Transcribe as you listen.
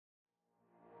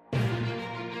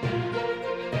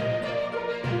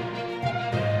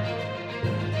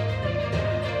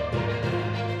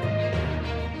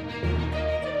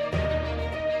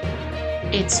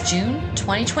It's June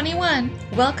 2021.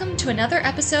 Welcome to another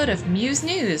episode of Muse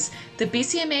News, the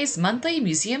BCMA's monthly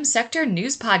museum sector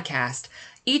news podcast.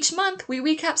 Each month, we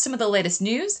recap some of the latest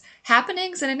news,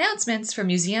 happenings, and announcements from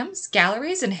museums,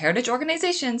 galleries, and heritage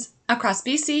organizations across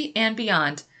BC and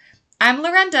beyond. I'm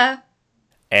Lorenda.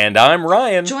 And I'm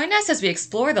Ryan. Join us as we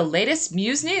explore the latest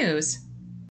Muse news.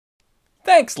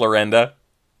 Thanks, Lorenda.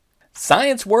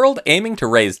 Science World aiming to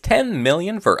raise $10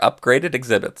 million for upgraded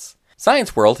exhibits.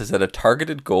 Science World has set a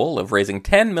targeted goal of raising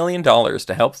 $10 million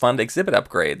to help fund exhibit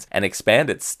upgrades and expand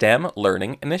its STEM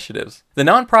learning initiatives. The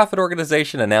nonprofit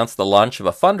organization announced the launch of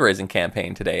a fundraising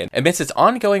campaign today amidst its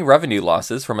ongoing revenue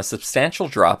losses from a substantial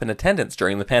drop in attendance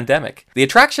during the pandemic. The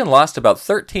attraction lost about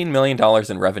 $13 million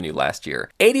in revenue last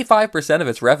year. 85% of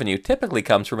its revenue typically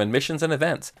comes from admissions and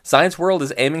events. Science World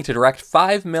is aiming to direct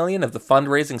 $5 million of the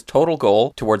fundraising's total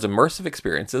goal towards immersive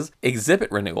experiences, exhibit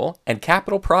renewal, and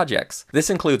capital projects. This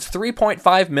includes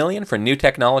 $3.5 million for new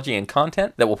technology and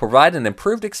content that will provide an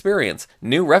improved experience,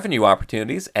 new revenue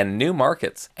opportunities, and new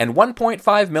markets, and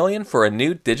 $1.5 million for a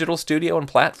new digital studio and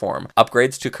platform,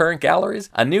 upgrades to current galleries,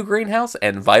 a new greenhouse,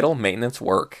 and vital maintenance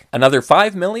work. Another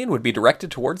 $5 million would be directed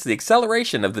towards the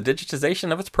acceleration of the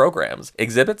digitization of its programs,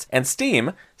 exhibits, and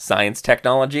STEAM, science,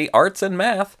 technology, arts, and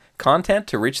math, content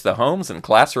to reach the homes and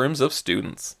classrooms of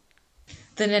students.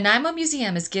 The Nanaimo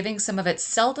Museum is giving some of its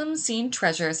seldom-seen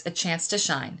treasures a chance to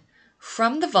shine.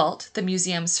 From the Vault, the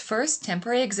museum's first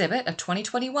temporary exhibit of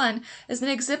 2021, is an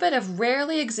exhibit of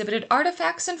rarely exhibited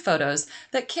artifacts and photos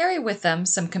that carry with them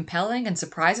some compelling and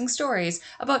surprising stories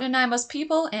about Nanaimo's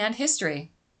people and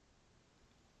history.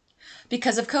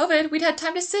 Because of COVID, we'd had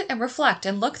time to sit and reflect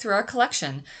and look through our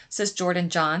collection, says Jordan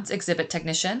Johns, exhibit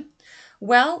technician.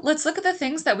 Well, let's look at the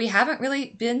things that we haven't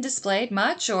really been displayed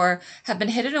much or have been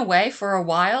hidden away for a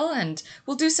while, and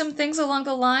we'll do some things along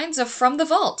the lines of From the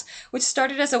Vault, which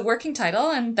started as a working title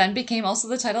and then became also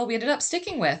the title we ended up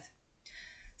sticking with.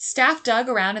 Staff dug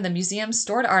around in the museum's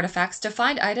stored artifacts to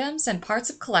find items and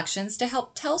parts of collections to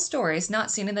help tell stories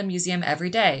not seen in the museum every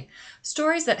day,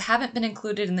 stories that haven't been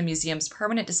included in the museum's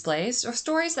permanent displays, or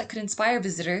stories that could inspire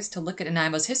visitors to look at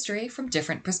Nanaimo's history from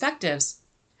different perspectives.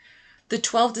 The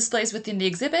 12 displays within the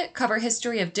exhibit cover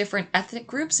history of different ethnic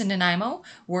groups in Nanaimo,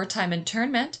 wartime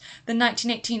internment, the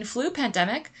 1918 flu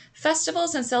pandemic,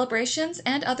 festivals and celebrations,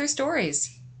 and other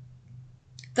stories.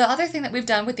 The other thing that we've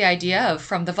done with the idea of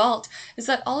From the Vault is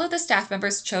that all of the staff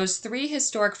members chose 3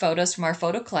 historic photos from our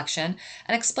photo collection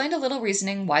and explained a little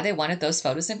reasoning why they wanted those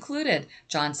photos included.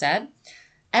 John said,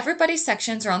 "Everybody's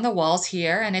sections are on the walls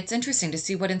here, and it's interesting to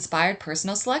see what inspired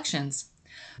personal selections."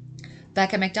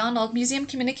 Becca McDonald, Museum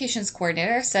Communications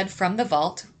Coordinator, said From the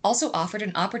Vault also offered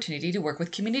an opportunity to work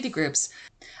with community groups.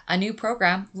 A new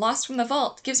program, Lost from the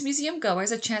Vault, gives museum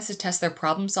goers a chance to test their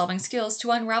problem-solving skills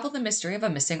to unravel the mystery of a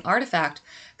missing artifact.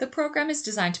 The program is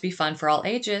designed to be fun for all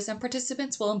ages, and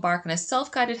participants will embark on a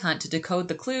self-guided hunt to decode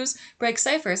the clues, break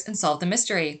ciphers, and solve the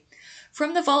mystery.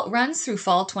 From the Vault runs through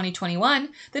fall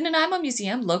 2021. The Nanaimo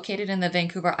Museum, located in the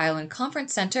Vancouver Island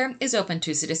Conference Centre, is open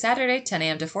Tuesday to Saturday, 10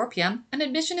 a.m. to 4 p.m., and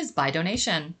admission is by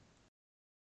donation.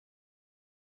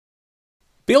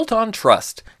 Built on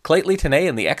Trust, Clately Tenay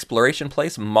and the Exploration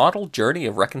Place model journey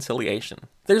of reconciliation.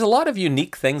 There's a lot of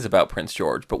unique things about Prince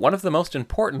George, but one of the most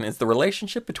important is the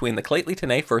relationship between the Clately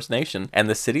Tenay First Nation and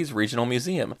the city's regional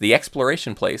museum, the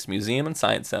Exploration Place Museum and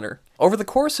Science Centre. Over the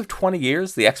course of 20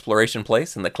 years, the Exploration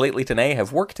Place and the Clately Tenay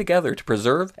have worked together to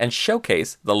preserve and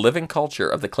showcase the living culture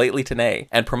of the Clately Tenay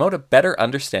and promote a better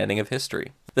understanding of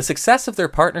history. The success of their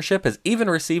partnership has even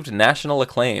received national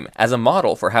acclaim as a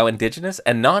model for how Indigenous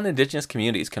and non-Indigenous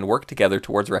communities can work together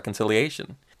towards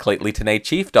reconciliation. Clately Tenay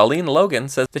Chief Darlene Logan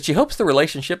says that she hopes the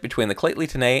relationship between the Clately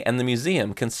Tenay and the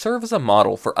museum can serve as a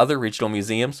model for other regional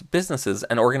museums, businesses,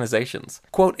 and organizations.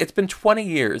 Quote, "It's been 20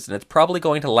 years and it's probably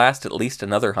going to last at least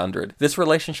another 100. This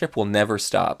relationship will never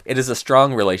stop. It is a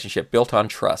strong relationship built on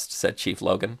trust," said Chief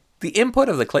Logan. "The input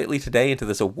of the Clately Tenay into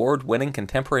this award-winning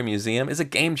contemporary museum is a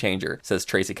game-changer," says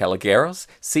Tracy Caligaros,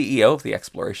 CEO of the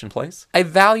Exploration Place. "I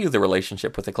value the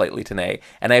relationship with the Clately Tenay,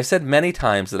 and I have said many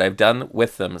times that I've done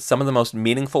with them some of the most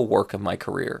meaningful work of my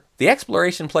career." The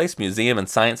Exploration Place Museum and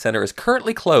Science Centre is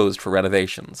currently closed for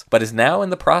renovations, but is now in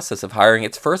the process of hiring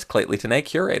its first Clately Tenay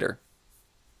curator.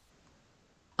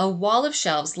 A wall of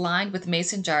shelves lined with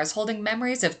mason jars holding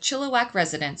memories of Chilliwack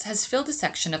residents has filled a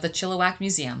section of the Chilliwack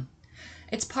Museum.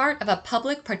 It's part of a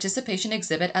public participation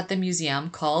exhibit at the museum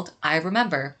called I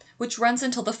Remember, which runs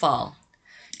until the fall.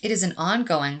 It is an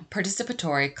ongoing,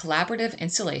 participatory, collaborative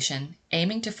installation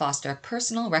aiming to foster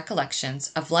personal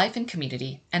recollections of life and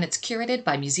community, and it's curated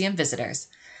by museum visitors.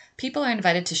 People are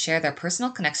invited to share their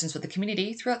personal connections with the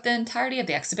community throughout the entirety of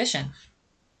the exhibition.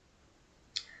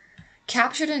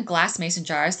 Captured in glass mason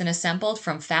jars and assembled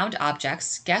from found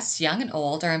objects, guests young and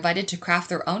old are invited to craft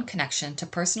their own connection to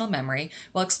personal memory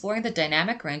while exploring the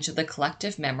dynamic range of the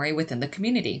collective memory within the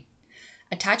community.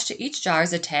 Attached to each jar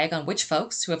is a tag on which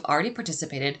folks who have already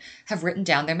participated have written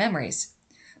down their memories.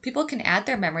 People can add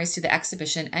their memories to the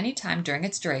exhibition anytime during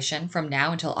its duration from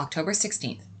now until October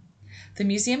 16th. The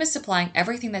museum is supplying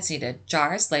everything that's needed: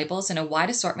 jars, labels, and a wide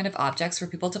assortment of objects for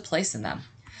people to place in them.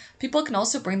 People can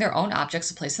also bring their own objects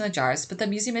to place in the jars, but the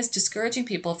museum is discouraging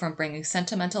people from bringing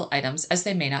sentimental items as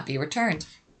they may not be returned.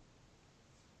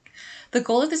 The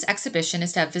goal of this exhibition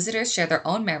is to have visitors share their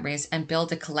own memories and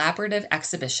build a collaborative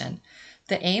exhibition.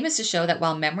 The aim is to show that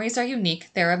while memories are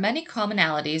unique, there are many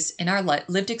commonalities in our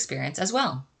lived experience as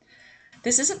well.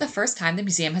 This isn't the first time the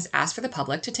museum has asked for the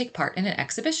public to take part in an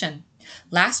exhibition.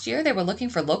 Last year, they were looking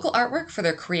for local artwork for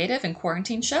their Creative and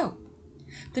Quarantine show.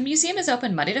 The museum is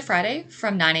open Monday to Friday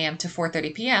from 9 a.m. to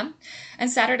 4:30 p.m.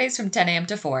 and Saturdays from 10 a.m.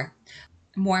 to 4.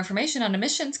 More information on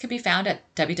admissions can be found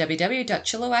at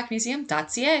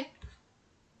www.chilliwackmuseum.ca.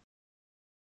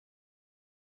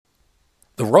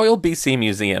 The Royal BC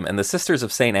Museum and the Sisters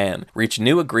of St. Anne reached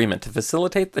new agreement to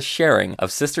facilitate the sharing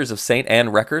of Sisters of St. Anne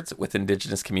records with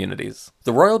Indigenous communities.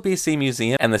 The Royal BC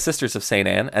Museum and the Sisters of St.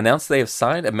 Anne announced they have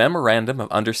signed a memorandum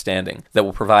of understanding that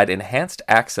will provide enhanced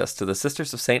access to the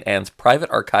Sisters of St. Anne's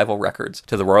private archival records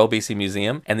to the Royal BC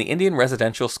Museum and the Indian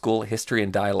Residential School History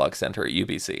and Dialogue Centre at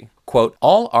UBC. Quote,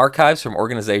 all archives from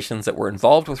organizations that were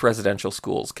involved with residential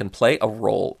schools can play a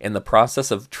role in the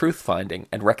process of truth-finding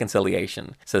and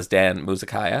reconciliation, says Dan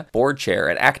Muzakaya, board chair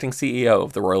and acting CEO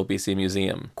of the Royal BC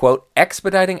Museum. Quote,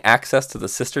 expediting access to the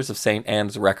Sisters of St.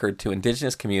 Anne's record to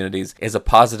Indigenous communities is a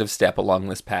positive step along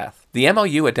this path. The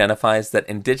MOU identifies that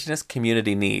Indigenous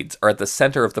community needs are at the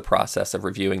center of the process of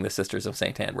reviewing the Sisters of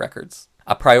St. Anne records.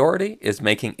 A priority is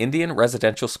making Indian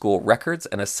residential school records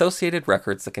and associated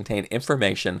records that contain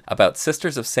information about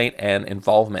Sisters of St. Anne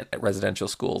involvement at residential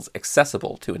schools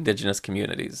accessible to Indigenous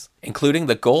communities, including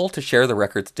the goal to share the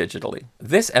records digitally.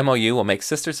 This MOU will make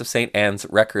Sisters of St. Anne's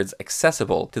records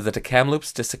accessible to the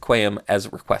Tk'emlúps te Secwépemc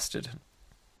as requested.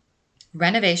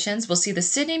 Renovations will see the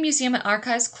Sydney Museum and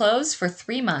Archives close for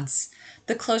 3 months.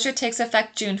 The closure takes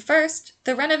effect June 1st.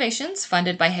 The renovations,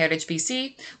 funded by Heritage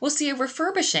BC, will see a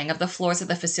refurbishing of the floors of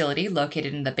the facility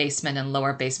located in the basement and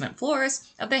lower basement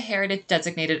floors of the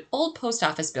Heritage-designated Old Post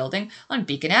Office building on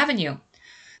Beacon Avenue.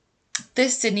 The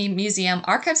Sydney Museum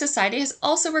Archive Society has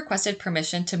also requested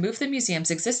permission to move the museum's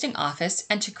existing office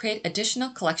and to create additional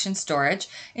collection storage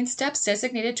in steps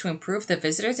designated to improve the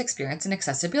visitor's experience and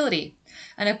accessibility.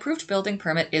 An approved building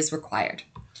permit is required.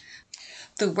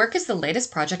 The work is the latest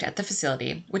project at the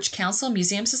facility, which Council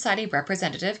Museum Society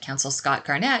representative Council Scott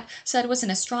Garnett said was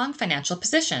in a strong financial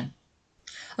position.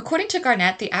 According to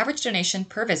Garnett, the average donation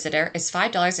per visitor is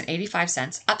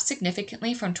 $5.85, up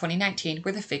significantly from 2019,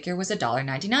 where the figure was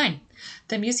 $1.99.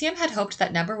 The museum had hoped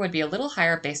that number would be a little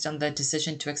higher based on the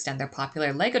decision to extend their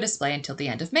popular LEGO display until the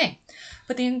end of May.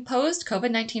 But the imposed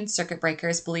COVID-19 circuit breaker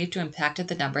is believed to have impacted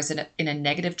the numbers in a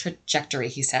negative trajectory,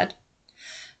 he said.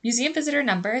 Museum visitor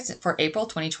numbers for April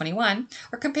 2021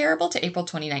 are comparable to April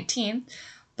 2019,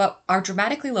 but are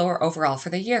dramatically lower overall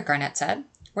for the year, Garnett said.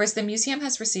 Whereas the museum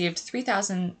has received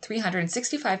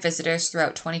 3,365 visitors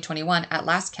throughout 2021 at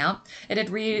last count, it had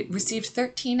received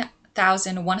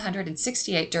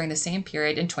 13,168 during the same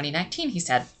period in 2019, he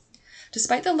said.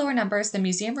 Despite the lower numbers, the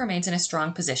museum remains in a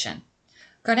strong position.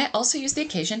 Garnett also used the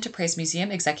occasion to praise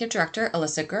Museum Executive Director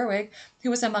Alyssa Gerwig,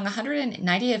 who was among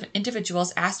 190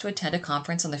 individuals asked to attend a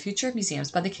conference on the future of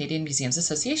museums by the Canadian Museums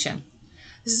Association.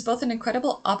 This is both an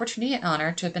incredible opportunity and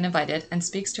honor to have been invited and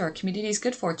speaks to our community's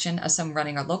good fortune as someone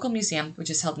running our local museum,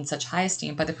 which is held in such high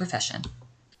esteem by the profession.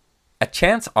 A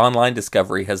chance online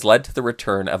discovery has led to the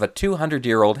return of a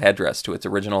 200-year-old headdress to its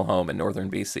original home in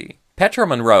northern BC. Petra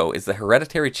Monroe is the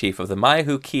hereditary chief of the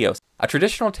Maihu Kios, a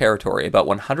traditional territory about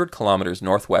 100 kilometers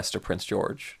northwest of Prince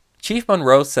George. Chief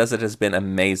Monroe says it has been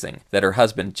amazing that her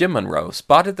husband, Jim Monroe,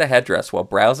 spotted the headdress while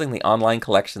browsing the online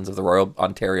collections of the Royal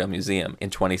Ontario Museum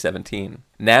in 2017.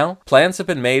 Now, plans have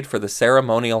been made for the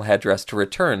ceremonial headdress to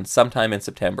return sometime in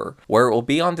September, where it will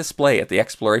be on display at the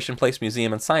Exploration Place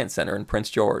Museum and Science Centre in Prince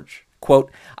George.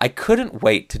 Quote, I couldn't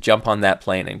wait to jump on that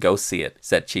plane and go see it,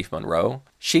 said Chief Monroe.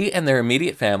 She and their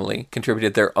immediate family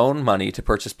contributed their own money to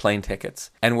purchase plane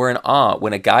tickets, and were in awe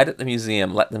when a guide at the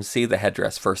museum let them see the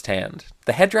headdress firsthand.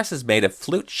 The headdress is made of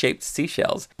flute-shaped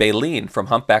seashells, baleen from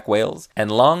humpback whales,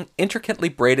 and long, intricately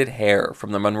braided hair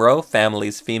from the Monroe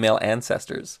family's female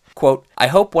ancestors. Quote, I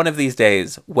hope one of these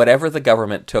days, whatever the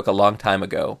government took a long time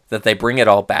ago, that they bring it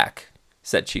all back,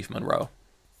 said Chief Monroe.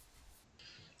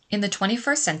 In the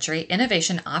 21st century,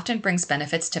 innovation often brings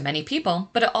benefits to many people,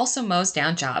 but it also mows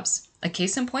down jobs. A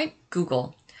case in point,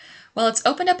 Google. While it's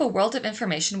opened up a world of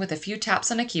information with a few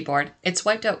taps on a keyboard, it's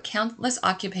wiped out countless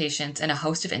occupations in a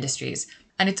host of industries,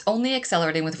 and it's only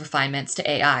accelerating with refinements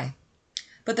to AI.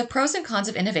 But the pros and cons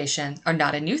of innovation are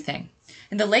not a new thing.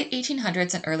 In the late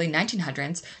 1800s and early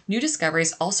 1900s, new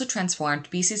discoveries also transformed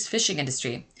BC's fishing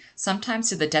industry, sometimes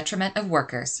to the detriment of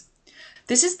workers.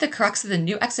 This is the crux of the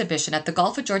new exhibition at the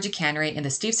Gulf of Georgia Cannery in the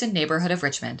Steveston neighborhood of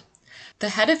Richmond. The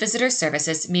head of visitor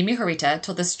services, Mimi Horita,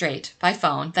 told us straight, by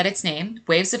phone, that its name,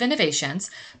 Waves of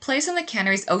Innovations, plays on the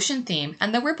cannery's ocean theme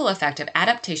and the ripple effect of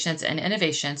adaptations and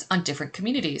innovations on different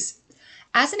communities.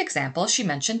 As an example, she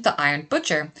mentioned the iron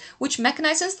butcher, which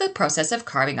mechanizes the process of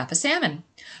carving up a salmon.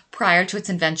 Prior to its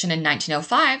invention in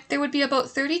 1905, there would be about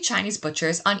 30 Chinese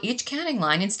butchers on each canning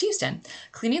line in Steveston,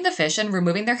 cleaning the fish and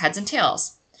removing their heads and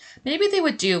tails. Maybe they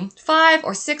would do 5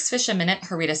 or 6 fish a minute,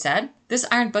 Horita said. This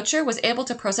iron butcher was able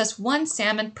to process 1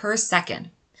 salmon per second.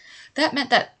 That meant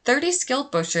that 30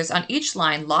 skilled butchers on each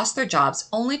line lost their jobs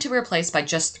only to be replaced by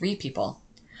just 3 people.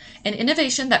 An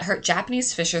innovation that hurt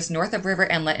Japanese fishers north of River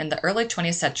Inlet in the early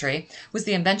 20th century was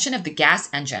the invention of the gas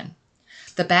engine.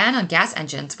 The ban on gas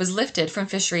engines was lifted from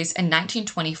fisheries in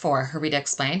 1924, Horita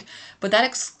explained, but that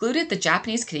excluded the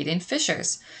Japanese Canadian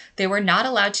fishers. They were not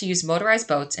allowed to use motorized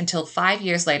boats until 5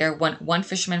 years later when one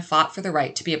fisherman fought for the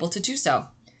right to be able to do so.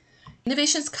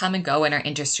 Innovations come and go in our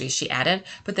industry, she added,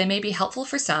 but they may be helpful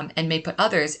for some and may put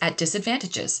others at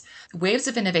disadvantages. Waves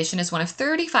of Innovation is one of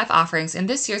 35 offerings in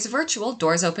this year's virtual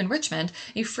Doors Open Richmond,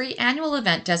 a free annual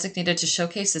event designated to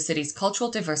showcase the city's cultural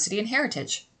diversity and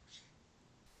heritage.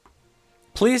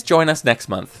 Please join us next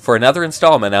month for another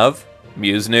installment of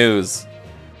Muse News.